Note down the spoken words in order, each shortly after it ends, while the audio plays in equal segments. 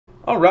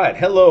All right,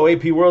 hello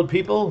AP World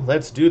people.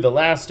 Let's do the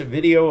last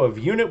video of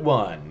Unit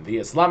 1, the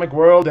Islamic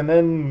world, and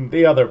then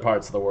the other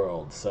parts of the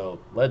world. So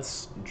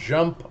let's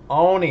jump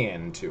on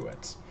into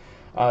it.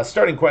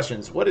 Starting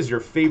questions. What is your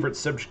favorite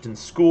subject in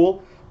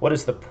school? What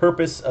is the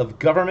purpose of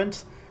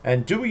government?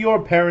 And do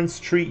your parents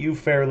treat you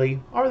fairly?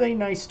 Are they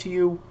nice to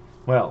you?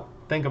 Well,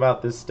 think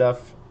about this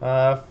stuff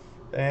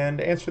and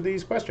answer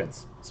these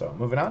questions. So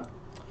moving on.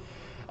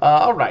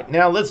 All right,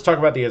 now let's talk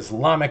about the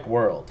Islamic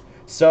world.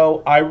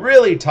 So I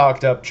really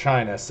talked up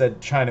China,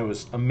 said China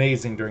was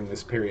amazing during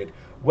this period.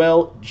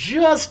 Well,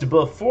 just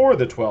before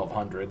the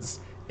 1200s,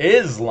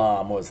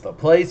 Islam was the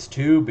place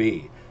to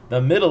be.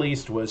 The Middle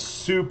East was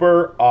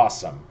super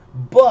awesome.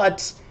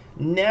 But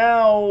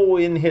now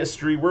in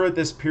history, we're at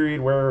this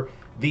period where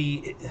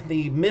the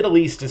Middle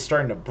East is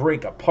starting to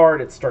break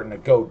apart, it's starting to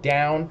go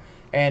down,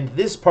 and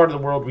this part of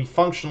the world we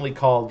functionally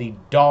call the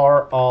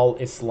Dar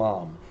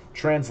al-Islam,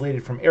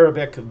 translated from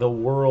Arabic, the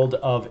world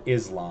of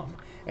Islam.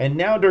 And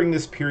now during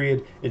this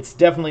period, it's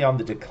definitely on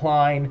the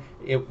decline.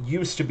 It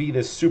used to be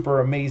this super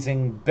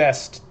amazing,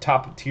 best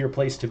top tier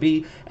place to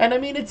be. And I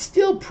mean, it's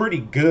still pretty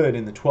good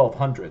in the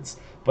 1200s,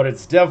 but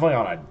it's definitely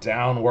on a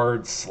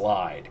downward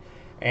slide.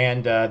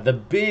 And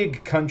the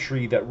big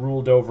country that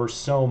ruled over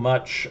so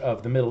much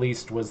of the Middle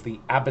East was the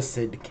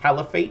Abbasid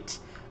Caliphate.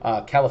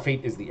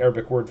 Caliphate is the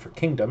Arabic word for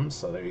kingdom,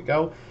 so there you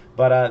go.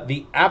 But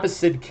the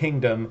Abbasid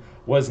kingdom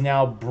was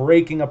now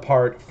breaking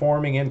apart,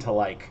 forming into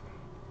like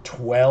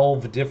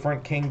 12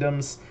 different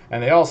kingdoms,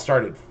 and they all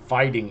started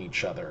fighting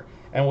each other.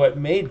 And what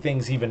made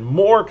things even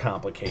more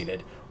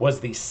complicated was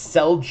the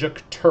Seljuk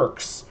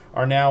Turks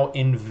are now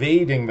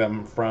invading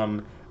them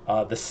from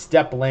the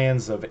steppe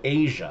lands of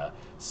Asia.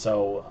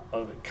 So,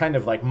 kind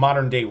of like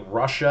modern day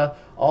Russia.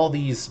 All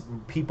these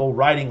people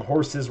riding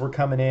horses were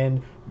coming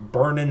in,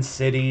 burning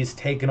cities,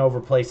 taking over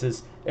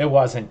places. It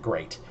wasn't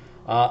great.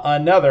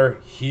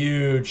 Another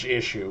huge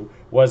issue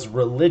was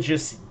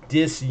religious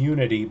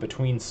disunity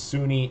between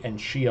Sunni and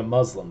Shia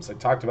Muslims. I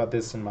talked about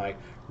this in my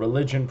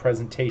religion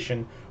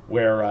presentation,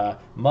 where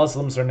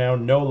Muslims are now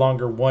no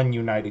longer one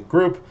united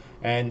group,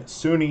 and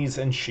Sunnis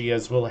and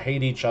Shias will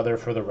hate each other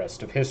for the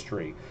rest of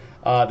history.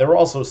 There were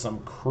also some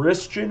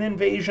Christian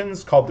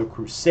invasions called the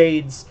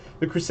Crusades.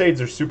 The Crusades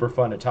are super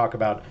fun to talk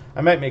about.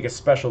 I might make a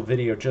special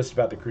video just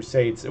about the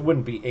Crusades. It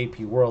wouldn't be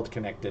AP World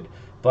connected,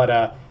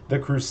 but the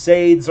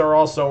Crusades are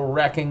also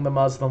wrecking the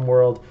Muslim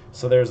world,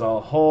 so there's a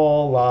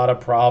whole lot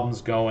of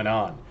problems going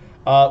on.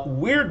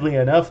 Weirdly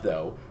enough,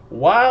 though,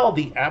 while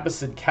the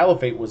Abbasid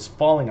Caliphate was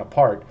falling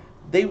apart,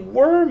 they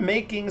were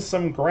making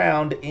some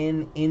ground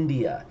in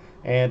India.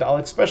 And I'll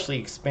especially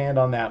expand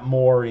on that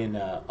more in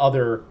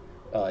other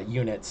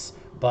units.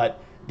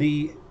 But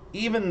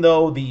even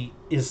though the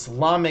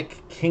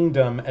Islamic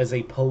kingdom as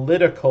a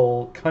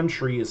political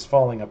country is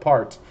falling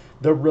apart,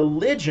 the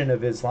religion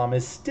of Islam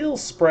is still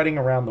spreading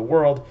around the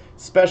world,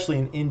 especially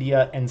in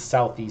India and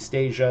Southeast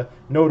Asia,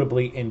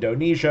 notably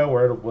Indonesia,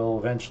 where it will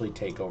eventually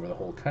take over the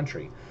whole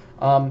country.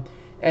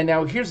 And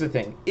now here's the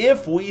thing.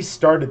 If we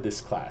started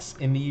this class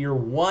in the year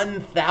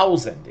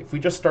 1000, if we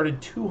just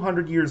started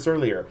 200 years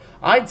earlier,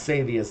 I'd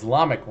say the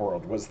Islamic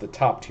world was the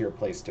top tier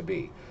place to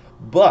be.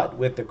 But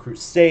with the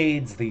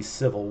Crusades, the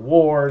civil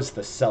wars,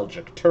 the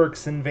Seljuk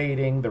Turks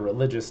invading, the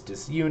religious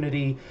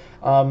disunity,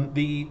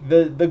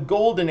 the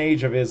golden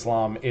age of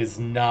Islam is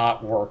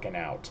not working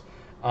out.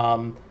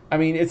 I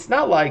mean, it's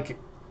not like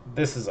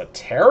this is a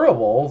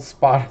terrible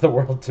spot of the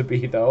world to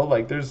be, though.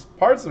 Like, there's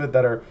parts of it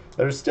that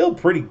are still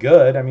pretty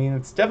good. I mean,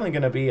 it's definitely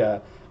going to be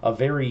a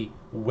very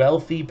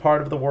wealthy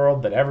part of the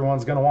world that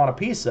everyone's going to want a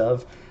piece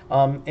of.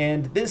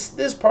 And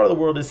this part of the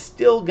world is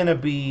still going to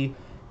be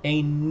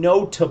a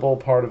notable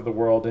part of the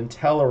world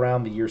until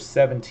around the year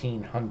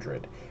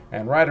 1700.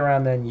 And right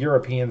around then,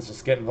 Europeans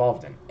just get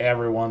involved in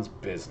everyone's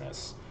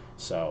business.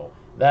 So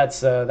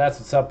that's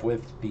what's up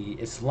with the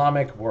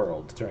Islamic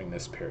world during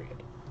this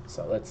period.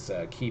 So let's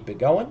keep it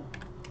going.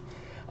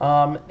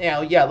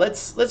 Now, yeah,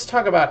 let's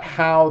talk about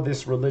how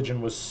this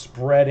religion was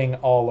spreading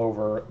all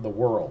over the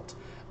world.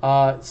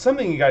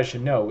 Something you guys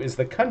should know is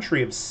the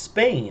country of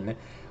Spain.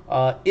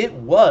 It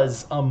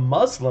was a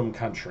Muslim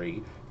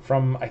country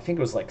from, I think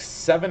it was like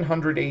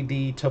 700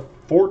 AD to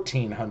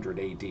 1400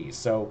 AD.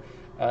 So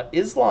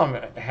Islam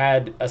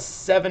had a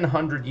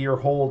 700-year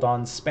hold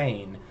on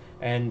Spain,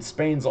 and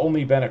Spain's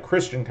only been a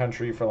Christian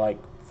country for like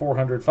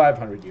 400,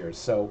 500 years.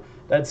 So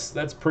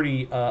that's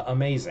pretty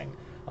amazing.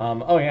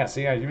 Oh yeah,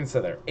 so yeah, you even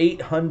said there,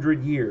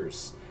 800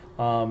 years.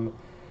 And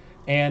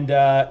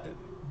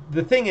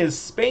the thing is,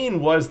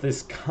 Spain was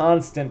this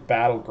constant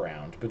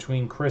battleground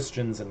between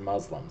Christians and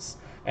Muslims.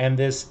 And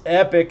this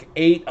epic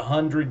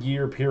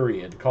 800-year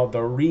period called the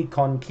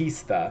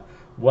Reconquista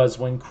was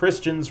when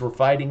Christians were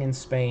fighting in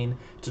Spain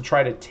to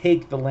try to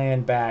take the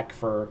land back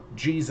for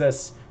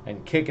Jesus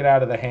and kick it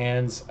out of the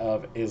hands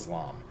of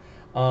Islam.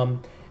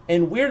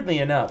 And weirdly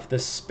enough, the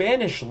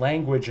Spanish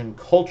language and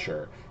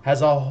culture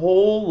has a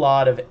whole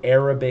lot of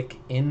Arabic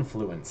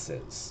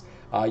influences.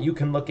 You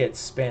can look at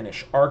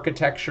Spanish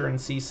architecture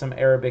and see some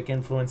Arabic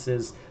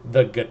influences.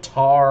 The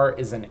guitar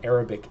is an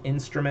Arabic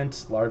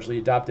instrument, largely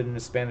adopted into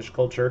Spanish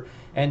culture.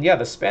 And yeah,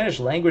 the Spanish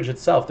language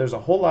itself, there's a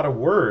whole lot of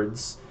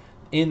words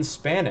in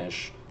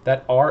Spanish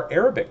that are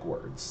Arabic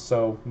words.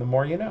 So the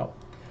more you know.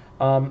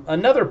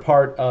 Another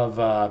part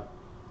of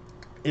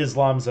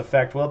Islam's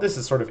effect, well, this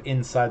is sort of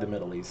inside the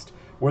Middle East,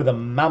 were the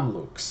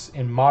Mamluks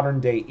in modern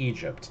day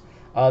Egypt.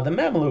 The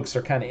Mamluks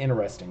are kind of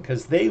interesting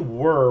because they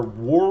were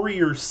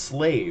warrior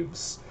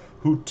slaves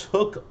who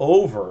took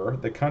over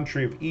the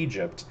country of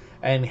Egypt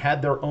and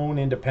had their own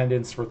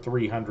independence for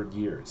 300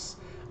 years.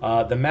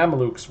 The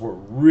Mamluks were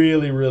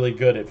really, really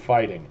good at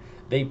fighting.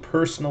 They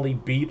personally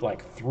beat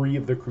like 3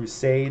 of the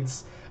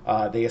Crusades.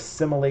 They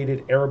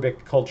assimilated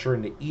Arabic culture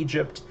into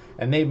Egypt,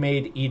 and they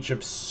made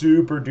Egypt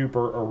super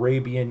duper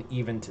Arabian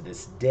even to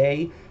this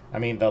day. I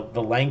mean,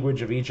 the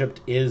language of Egypt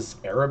is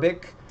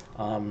Arabic.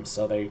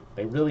 So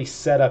they really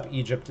set up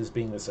Egypt as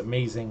being this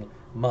amazing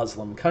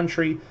Muslim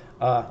country.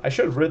 I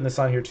should have written this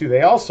on here too.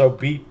 They also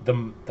beat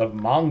the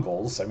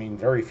Mongols. I mean,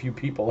 very few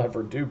people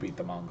ever do beat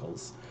the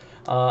Mongols.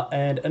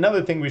 And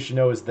another thing we should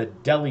know is the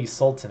Delhi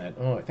Sultanate.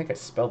 Oh, I think I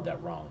spelled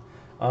that wrong.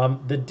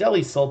 The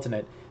Delhi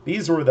Sultanate,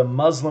 these were the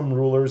Muslim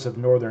rulers of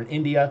northern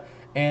India.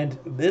 And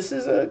this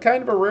is a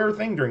kind of a rare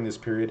thing during this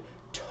period.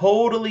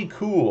 Totally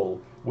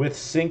cool with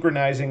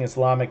synchronizing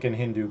Islamic and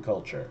Hindu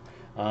culture.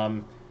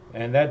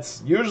 And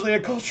that's usually a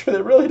culture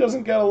that really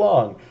doesn't get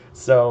along.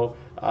 So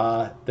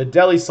the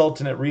Delhi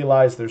Sultanate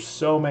realized there's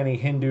so many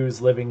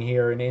Hindus living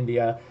here in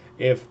India.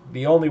 If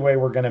the only way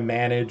we're going to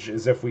manage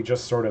is if we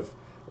just sort of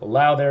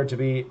allow there to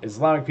be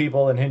Islamic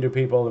people and Hindu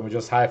people and we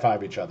just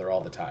high-five each other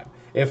all the time.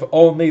 If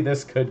only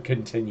this could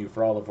continue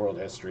for all of world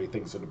history,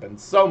 things would have been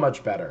so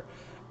much better.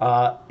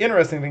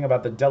 Interesting thing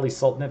about the Delhi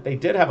Sultanate, they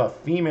did have a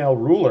female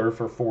ruler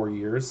for 4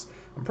 years.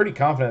 I'm pretty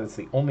confident it's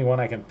the only one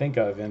I can think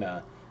of in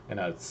a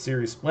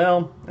series.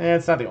 Well,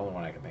 it's not the only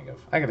one I can think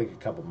of. I can think of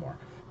a couple more.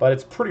 But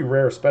it's pretty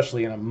rare,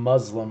 especially in a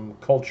Muslim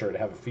culture, to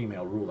have a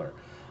female ruler.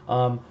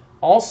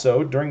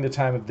 Also, during the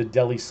time of the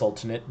Delhi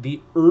Sultanate,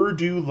 the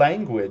Urdu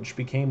language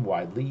became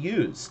widely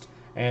used.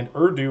 And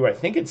Urdu, I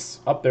think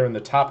it's up there in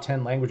the top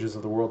 10 languages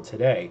of the world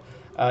today.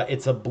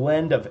 It's a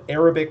blend of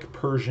Arabic,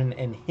 Persian,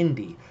 and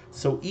Hindi.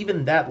 So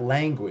even that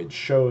language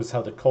shows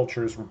how the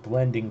cultures were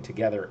blending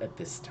together at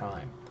this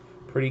time.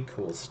 Pretty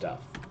cool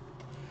stuff.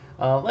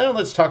 Now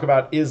let's talk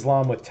about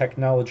Islam with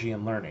technology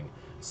and learning.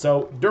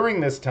 So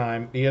during this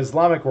time, the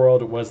Islamic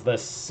world was the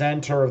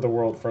center of the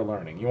world for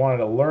learning. You wanted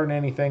to learn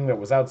anything that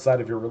was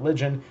outside of your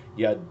religion,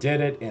 you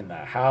did it in the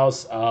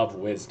House of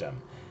Wisdom.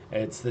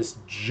 It's this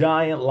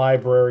giant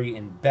library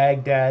in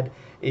Baghdad.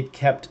 It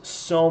kept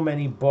so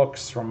many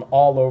books from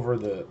all over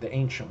the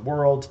ancient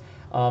world.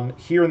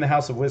 Here in the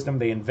House of Wisdom,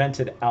 they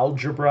invented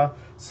algebra,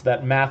 so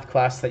that math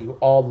class that you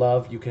all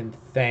love, you can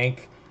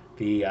thank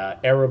the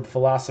Arab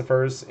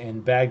philosophers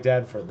in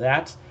Baghdad for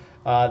that.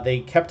 They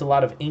kept a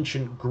lot of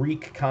ancient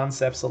Greek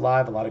concepts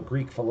alive, a lot of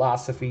Greek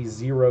philosophy,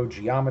 zero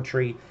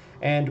geometry,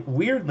 and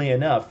weirdly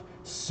enough,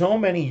 so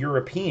many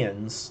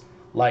Europeans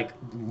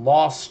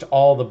lost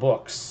all the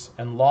books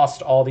and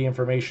lost all the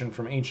information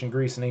from ancient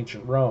Greece and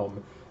ancient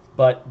Rome.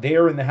 But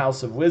there in the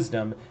House of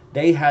Wisdom,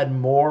 they had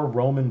more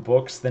Roman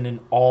books than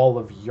in all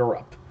of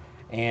Europe.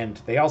 And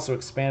they also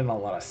expanded on a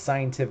lot of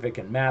scientific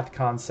and math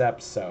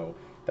concepts, so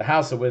the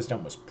House of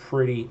Wisdom was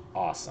pretty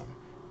awesome.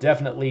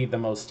 Definitely the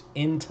most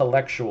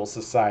intellectual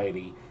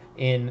society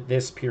in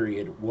this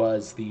period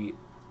was the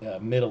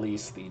Middle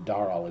East, the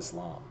Dar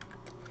al-Islam.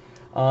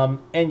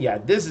 And yeah,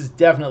 this is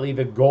definitely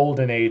the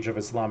golden age of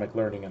Islamic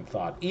learning and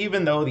thought.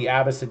 Even though the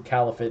Abbasid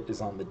Caliphate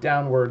is on the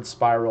downward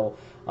spiral,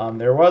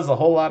 there was a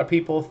whole lot of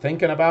people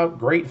thinking about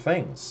great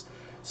things.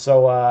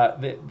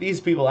 So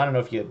these people, I don't know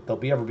if they'll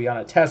ever be on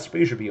a test, but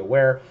you should be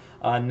aware.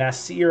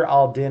 Nasir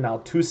al-Din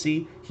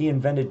al-Tusi, he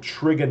invented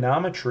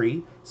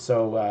trigonometry.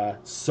 So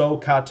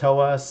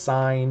SOHCAHTOA,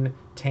 sine,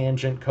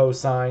 tangent,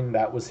 cosine,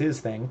 that was his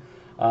thing.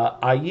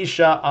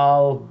 Aisha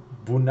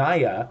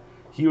al-Bunaya,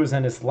 he was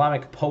an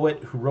Islamic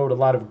poet who wrote a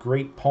lot of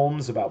great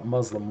poems about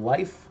Muslim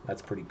life.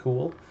 That's pretty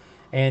cool.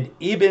 And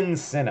Ibn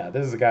Sina,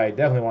 this is a guy I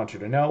definitely want you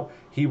to know.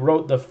 He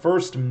wrote the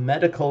first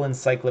medical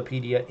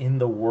encyclopedia in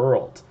the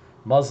world.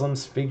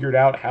 Muslims figured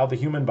out how the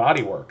human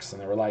body works.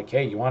 And they were like,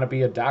 hey, you want to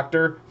be a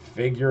doctor?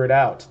 Figure it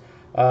out.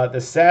 The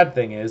sad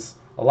thing is,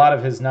 a lot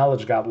of his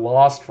knowledge got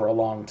lost for a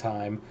long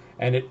time,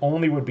 and it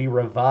only would be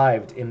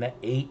revived in the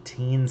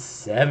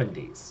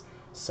 1870s.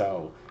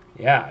 So,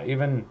 yeah,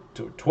 even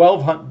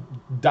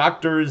 1,200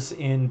 doctors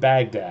in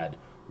Baghdad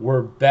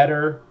were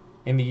better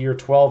in the year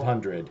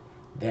 1200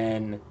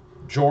 than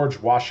George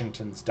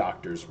Washington's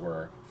doctors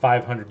were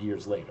 500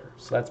 years later.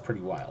 So that's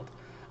pretty wild.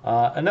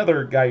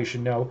 Another guy you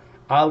should know,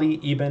 Ali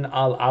ibn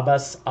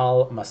al-Abbas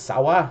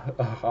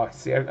al-Masawa.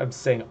 See, I'm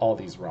saying all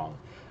these wrong.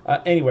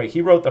 Anyway,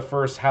 he wrote the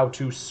first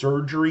how-to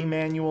surgery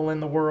manual in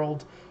the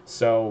world,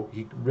 so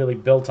he really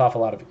built off a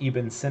lot of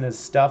Ibn Sina's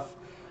stuff.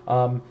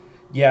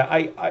 Yeah,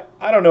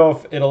 I don't know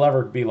if it'll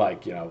ever be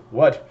like,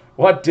 what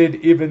What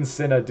did Ibn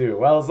Sina do?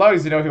 Well, as long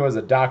as you know he was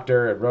a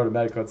doctor and wrote a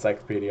medical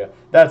encyclopedia,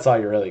 that's all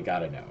you really got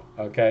to know.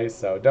 Okay,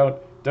 so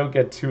don't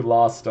get too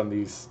lost on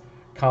these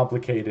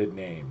complicated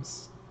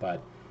names.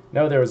 But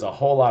no, there was a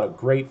whole lot of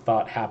great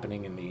thought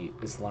happening in the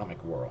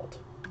Islamic world.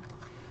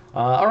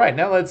 All right,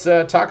 now let's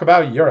talk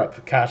about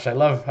Europe. Gosh, I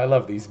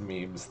love these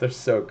memes. They're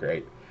so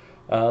great.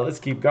 Let's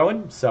keep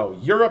going. So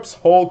Europe's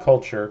whole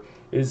culture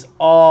is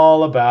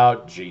all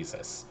about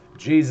Jesus.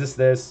 Jesus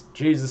this,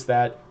 Jesus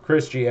that,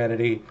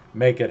 Christianity,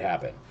 make it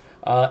happen.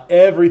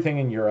 Everything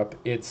in Europe,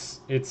 it's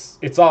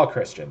all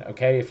Christian.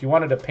 Okay, if you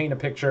wanted to paint a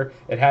picture,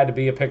 it had to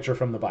be a picture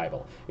from the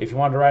Bible. If you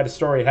wanted to write a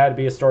story, it had to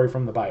be a story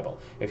from the Bible.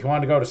 If you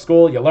wanted to go to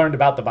school, you learned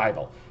about the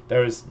Bible.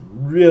 There's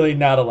really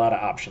not a lot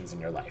of options in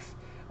your life.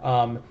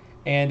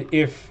 And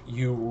if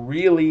you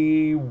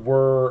really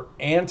were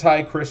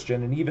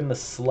anti-Christian in even the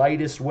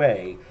slightest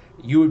way,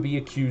 you would be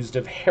accused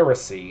of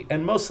heresy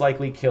and most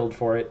likely killed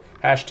for it.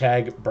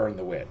 Hashtag burn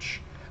the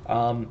witch.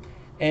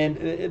 And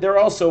there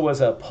also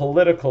was a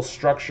political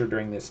structure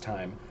during this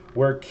time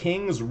where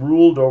kings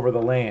ruled over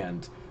the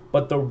land,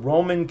 but the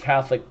Roman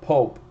Catholic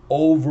Pope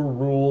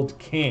overruled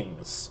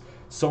kings.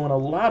 So in a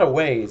lot of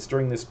ways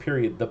during this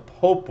period, the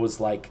Pope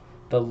was like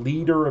the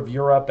leader of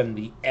Europe and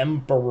the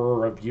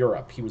emperor of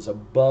Europe. He was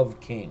above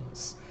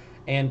kings.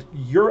 And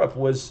Europe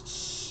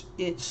was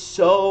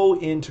so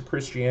into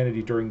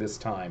Christianity during this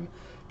time.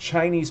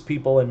 Chinese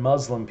people and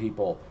Muslim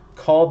people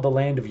called the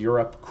land of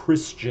Europe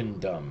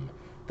Christendom,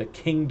 the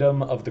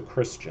kingdom of the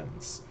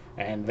Christians.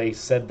 And they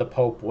said the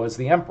Pope was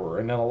the emperor.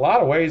 And in a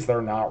lot of ways,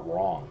 they're not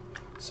wrong.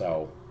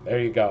 So there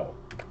you go.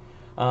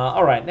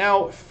 All right,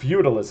 now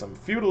feudalism.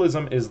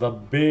 Feudalism is the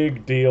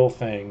big deal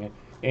thing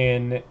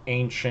in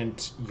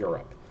ancient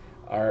Europe,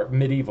 or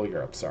medieval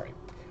Europe, sorry.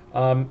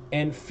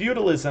 And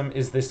feudalism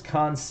is this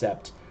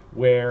concept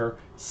where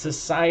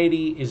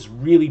society is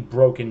really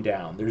broken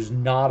down. There's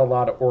not a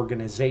lot of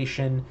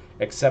organization,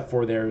 except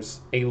for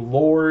there's a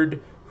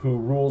lord who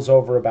rules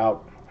over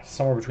about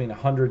somewhere between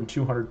 100 and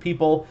 200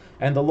 people,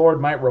 and the lord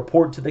might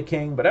report to the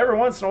king, but every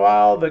once in a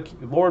while the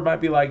lord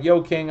might be like,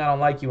 yo king, I don't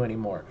like you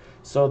anymore.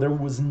 So there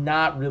was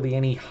not really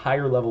any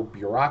higher level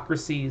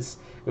bureaucracies.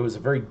 It was a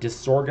very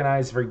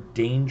disorganized, very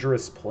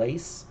dangerous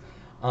place.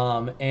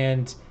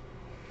 And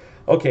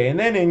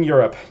then in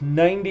Europe,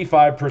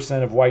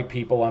 95% of white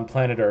people on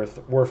planet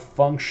Earth were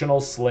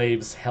functional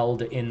slaves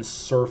held in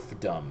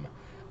serfdom.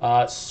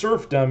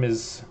 Serfdom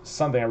is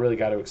something I really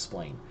got to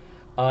explain.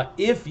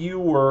 If you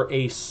were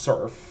a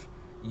serf,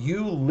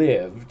 you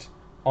lived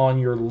on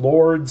your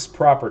lord's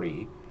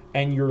property,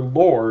 and your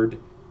lord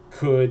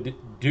could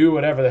do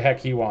whatever the heck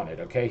he wanted,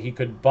 okay? He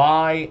could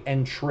buy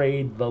and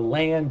trade the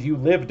land you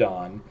lived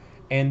on,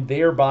 and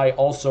thereby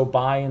also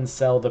buy and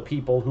sell the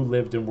people who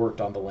lived and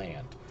worked on the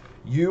land.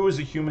 You as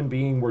a human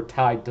being were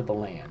tied to the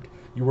land.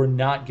 You were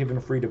not given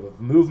freedom of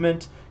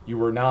movement. You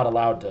were not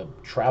allowed to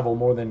travel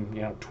more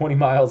than 20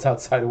 miles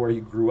outside of where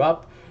you grew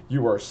up.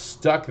 You were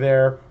stuck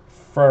there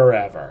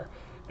forever.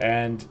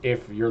 And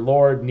if your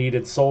lord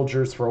needed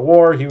soldiers for a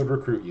war, he would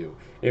recruit you.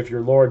 If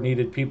your lord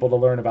needed people to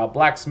learn about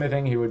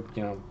blacksmithing, he would,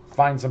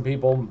 find some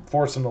people,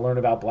 force them to learn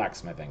about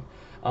blacksmithing.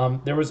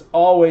 There was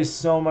always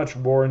so much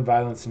war and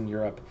violence in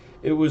Europe.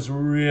 It was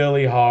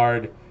really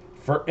hard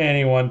for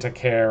anyone to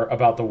care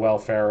about the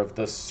welfare of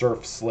the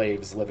serf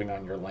slaves living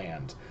on your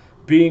land.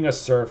 Being a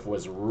serf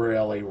was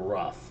really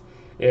rough.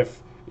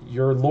 If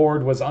your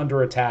lord was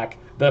under attack,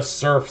 the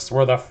serfs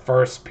were the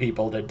first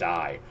people to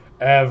die,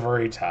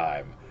 every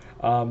time.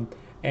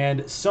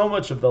 And so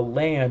much of the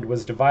land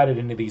was divided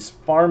into these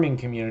farming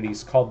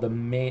communities called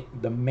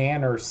the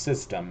manor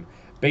system,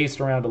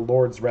 based around a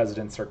lord's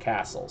residence or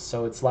castle.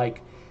 So it's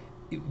like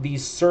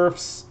these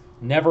serfs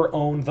never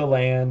owned the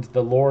land.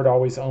 The lord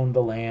always owned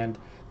the land.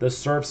 The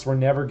serfs were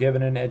never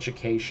given an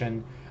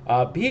education.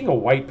 Being a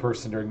white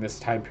person during this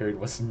time period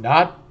was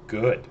not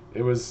good.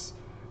 It was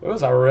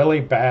a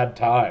really bad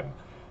time.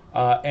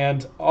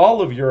 And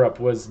all of Europe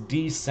was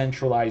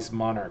decentralized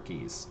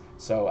monarchies.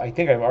 So I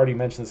think I've already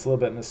mentioned this a little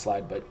bit in this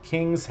slide, but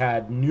kings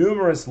had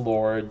numerous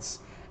lords,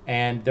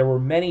 and there were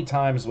many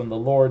times when the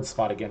lords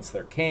fought against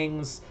their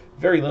kings.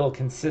 Very little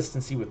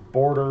consistency with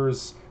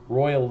borders.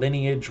 Royal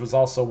lineage was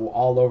also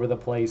all over the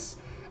place.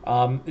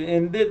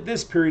 And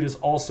this period is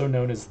also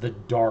known as the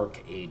Dark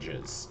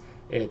Ages.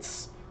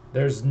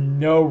 There's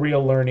no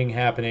real learning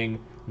happening.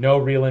 No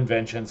real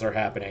inventions are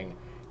happening.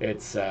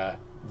 It's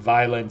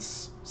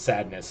violence,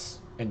 sadness,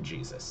 and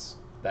Jesus.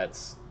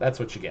 That's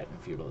what you get in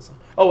feudalism.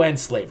 Oh, and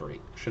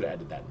slavery. Should have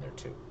added that in there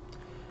too.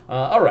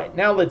 All right,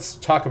 now let's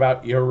talk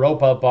about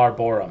Europa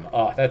Barbarum.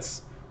 Oh,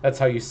 that's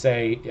how you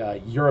say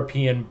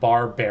European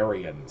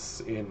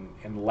barbarians in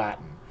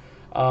Latin.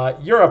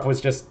 Europe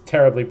was just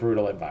terribly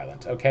brutal and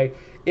violent. Okay,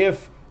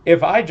 if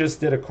I just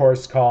did a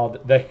course called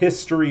The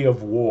History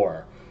of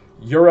War,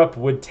 Europe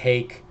would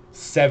take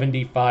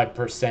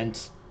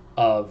 75%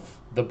 of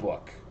the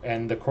book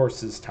and the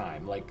course's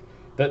time. Like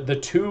the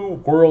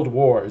two world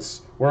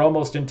wars were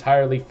almost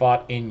entirely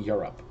fought in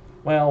Europe.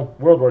 Well,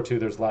 World War II,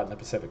 there's a lot in the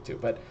Pacific too.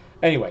 But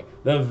anyway,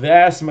 the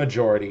vast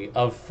majority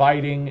of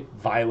fighting,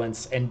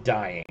 violence, and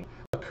dying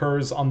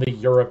occurs on the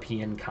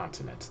European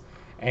continent.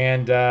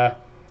 And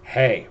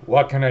hey,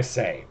 what can I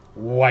say?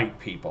 White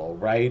people,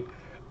 right?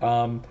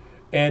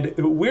 And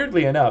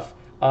weirdly enough,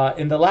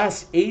 in the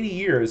last 80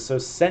 years, so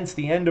since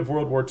the end of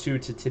World War II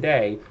to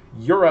today,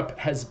 Europe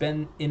has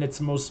been in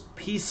its most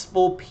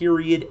peaceful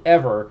period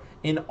ever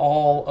in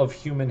all of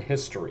human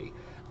history.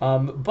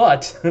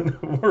 But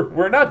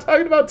we're not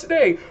talking about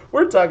today.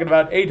 We're talking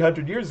about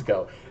 800 years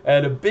ago.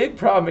 And a big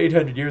problem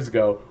 800 years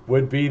ago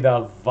would be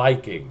the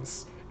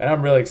Vikings. And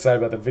I'm really excited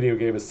about the video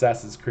game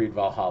Assassin's Creed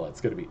Valhalla.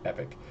 It's going to be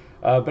epic.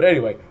 But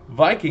anyway,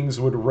 Vikings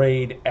would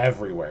raid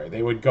everywhere.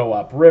 They would go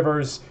up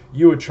rivers.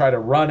 You would try to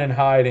run and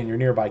hide in your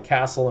nearby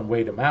castle and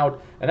wait them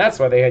out. And that's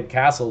why they had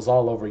castles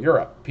all over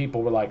Europe.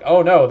 People were like,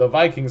 oh no, the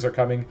Vikings are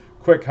coming.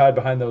 Quick, hide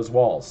behind those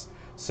walls.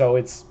 So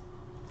it's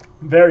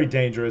very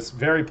dangerous,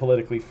 very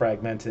politically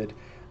fragmented.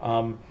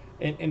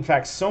 In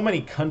fact, so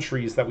many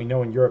countries that we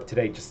know in Europe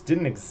today just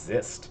didn't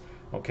exist.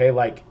 Okay,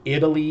 like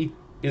Italy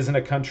isn't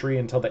a country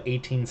until the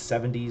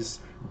 1870s.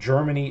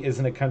 Germany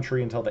isn't a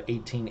country until the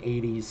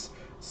 1880s.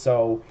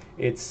 So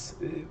it's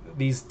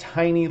these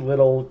tiny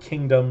little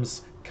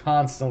kingdoms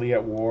constantly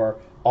at war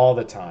all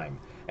the time.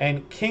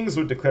 And kings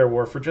would declare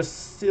war for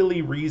just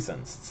silly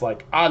reasons. It's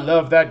like, I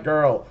love that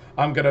girl.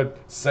 I'm going to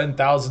send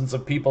thousands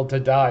of people to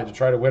die to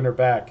try to win her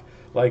back.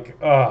 Like,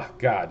 oh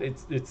God,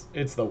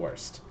 it's the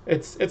worst.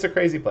 It's a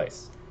crazy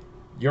place.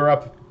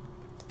 Europe,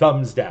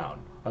 thumbs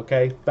down.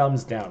 Okay,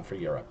 thumbs down for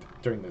Europe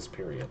during this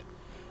period.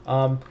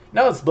 Now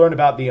let's learn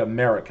about the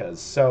Americas.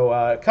 So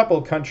a couple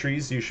of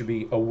countries you should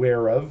be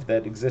aware of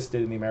that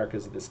existed in the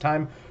Americas at this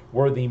time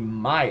were the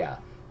Maya.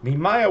 The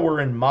Maya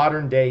were in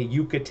modern-day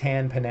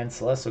Yucatan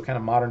Peninsula, so kind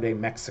of modern-day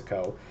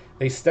Mexico.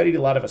 They studied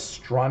a lot of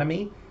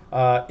astronomy.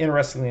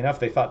 Interestingly enough,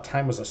 they thought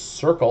time was a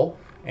circle,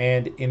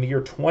 and in the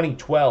year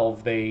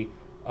 2012, they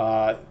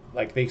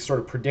sort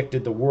of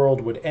predicted the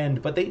world would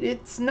end, but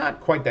it's not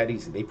quite that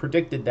easy. They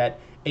predicted that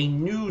a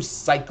new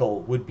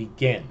cycle would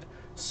begin.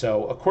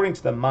 So according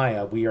to the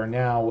Maya, we are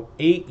now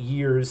 8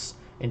 years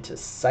into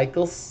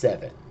cycle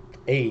 7.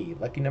 Hey,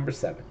 lucky number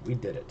 7. We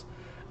did it.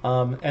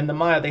 And the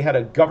Maya, they had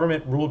a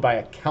government ruled by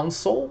a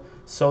council,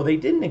 so they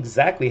didn't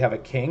exactly have a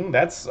king.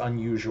 That's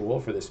unusual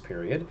for this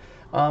period.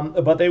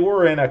 But they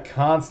were in a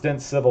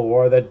constant civil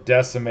war that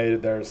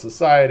decimated their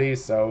society,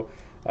 so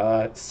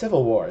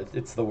civil war,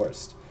 it's the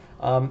worst.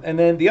 And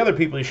then the other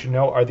people you should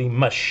know are the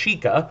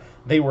Mexica.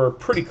 They were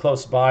pretty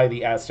close by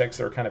the Aztecs.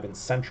 They're kind of in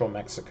central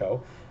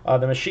Mexico.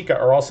 The Mexica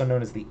are also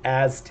known as the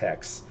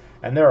Aztecs,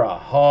 and they're a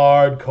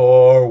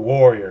hardcore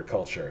warrior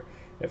culture.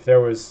 If there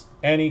was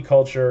any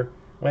culture,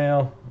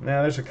 well,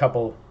 now there's a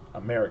couple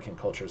American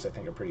cultures I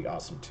think are pretty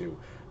awesome too.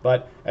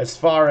 But as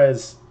far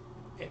as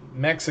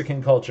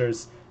Mexican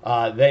cultures,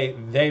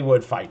 they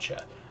would fight you.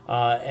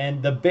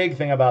 And the big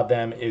thing about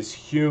them is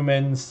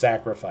human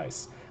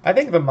sacrifice. I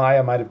think the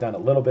Maya might have done a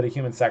little bit of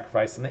human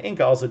sacrifice, and the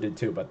Inca also did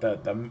too, but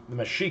the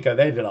Mexica,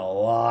 they did a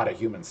lot of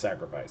human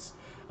sacrifice.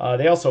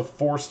 They also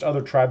forced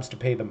other tribes to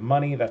pay them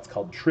money. That's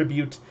called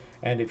tribute.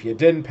 And if you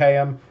didn't pay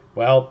them,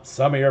 well,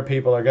 some of your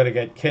people are going to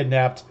get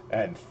kidnapped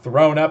and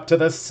thrown up to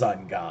the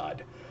sun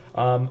god.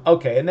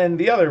 Okay, and then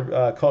the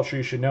other culture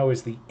you should know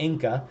is the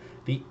Inca.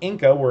 The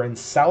Inca were in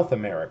South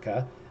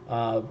America,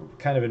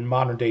 kind of in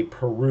modern-day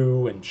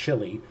Peru and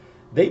Chile.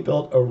 They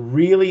built a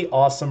really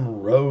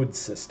awesome road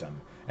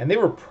system. And they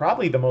were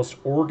probably the most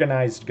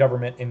organized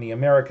government in the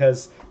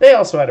Americas. They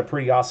also had a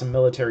pretty awesome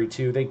military,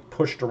 too. They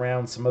pushed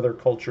around some other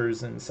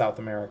cultures in South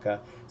America.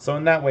 So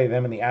in that way,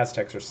 them and the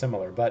Aztecs are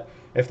similar. But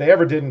if they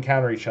ever did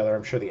encounter each other,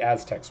 I'm sure the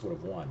Aztecs would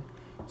have won.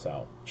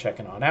 So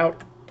checking on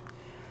out.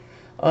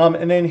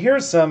 And then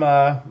here's some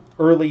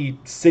early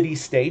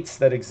city-states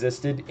that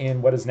existed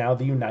in what is now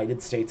the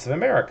United States of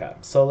America.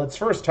 So let's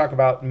first talk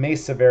about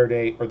Mesa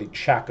Verde, or the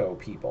Chaco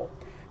people.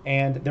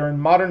 And they're in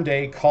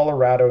modern-day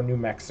Colorado, New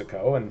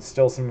Mexico, and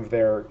still some of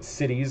their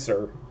cities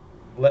or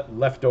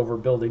leftover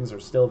buildings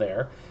are still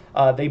there.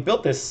 They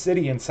built this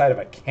city inside of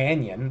a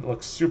canyon. It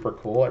looks super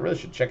cool. I really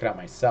should check it out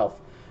myself.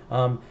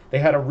 They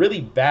had a really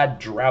bad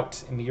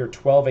drought in the year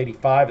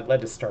 1285. It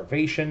led to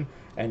starvation,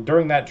 and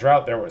during that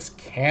drought there was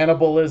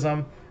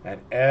cannibalism, and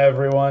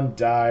everyone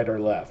died or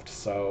left.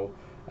 So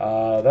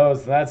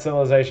that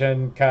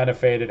civilization kind of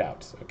faded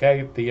out.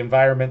 Okay, the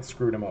environment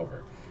screwed them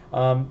over.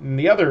 And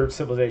the other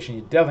civilization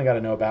you definitely got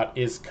to know about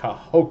is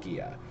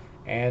Cahokia.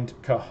 And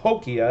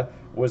Cahokia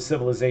was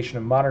civilization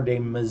of modern-day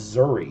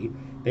Missouri.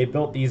 They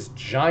built these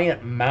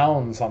giant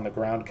mounds on the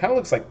ground. Kind of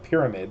looks like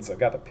pyramids. I've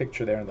got the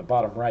picture there in the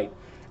bottom right.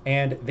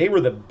 And they were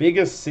the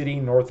biggest city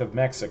north of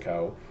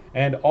Mexico.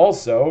 And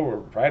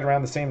also, right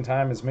around the same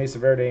time as Mesa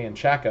Verde and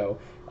Chaco,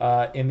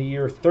 in the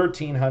year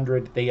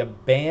 1300, they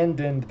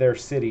abandoned their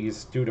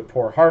cities due to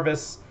poor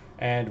harvests.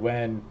 And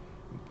when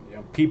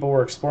people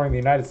were exploring the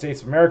United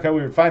States of America,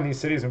 we would find these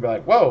cities and be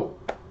like, whoa,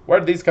 where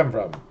did these come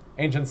from?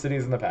 Ancient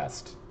cities in the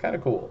past. Kind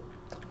of cool.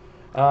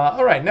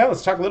 All right, now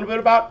let's talk a little bit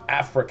about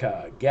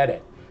Africa. Get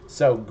it.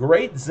 So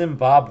Great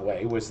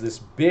Zimbabwe was this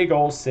big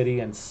old city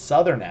in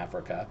southern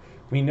Africa.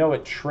 We know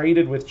it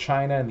traded with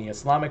China and the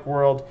Islamic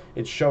world.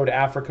 It showed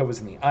Africa was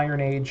in the Iron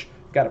Age.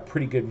 Got a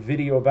pretty good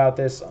video about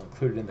this. I'll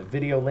include it in the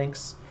video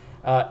links.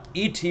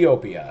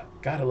 Ethiopia.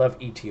 Gotta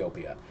love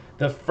Ethiopia.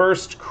 The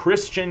first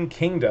Christian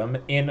kingdom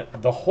in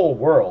the whole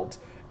world,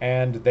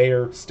 and they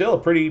are still a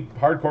pretty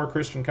hardcore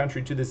Christian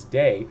country to this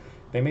day.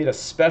 They made a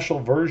special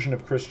version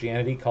of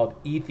Christianity called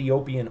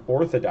Ethiopian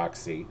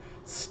Orthodoxy,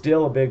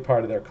 still a big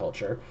part of their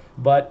culture.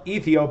 But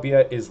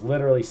Ethiopia is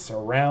literally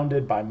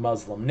surrounded by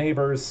Muslim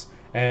neighbors,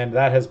 and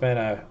that has been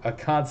a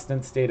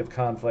constant state of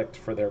conflict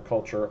for their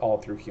culture all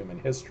through human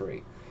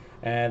history.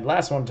 And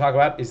last one to talk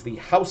about is the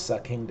Hausa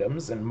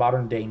kingdoms in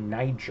modern-day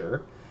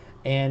Niger.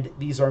 And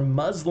these are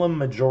Muslim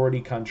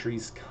majority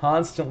countries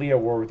constantly at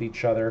war with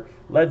each other,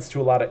 leads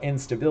to a lot of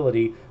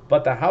instability,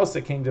 but the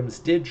Hausa kingdoms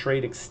did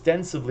trade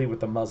extensively with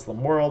the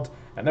Muslim world,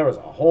 and there was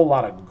a whole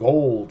lot of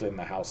gold in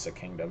the Hausa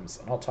kingdoms,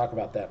 and I'll talk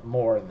about that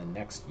more in the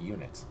next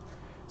unit.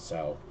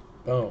 So,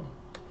 boom.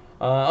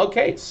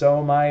 Okay,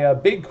 so my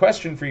big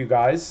question for you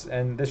guys,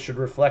 and this should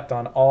reflect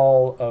on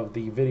all of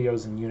the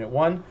videos in Unit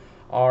 1,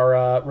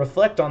 are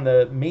reflect on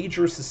the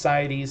major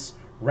societies,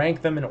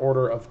 rank them in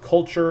order of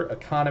culture,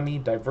 economy,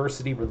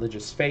 diversity,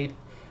 religious faith.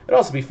 It'd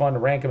also be fun to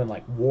rank them in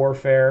like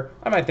warfare.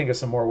 I might think of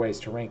some more ways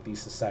to rank these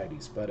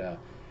societies. But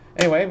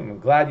anyway, I'm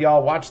glad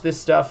y'all watched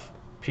this stuff.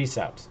 Peace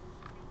out.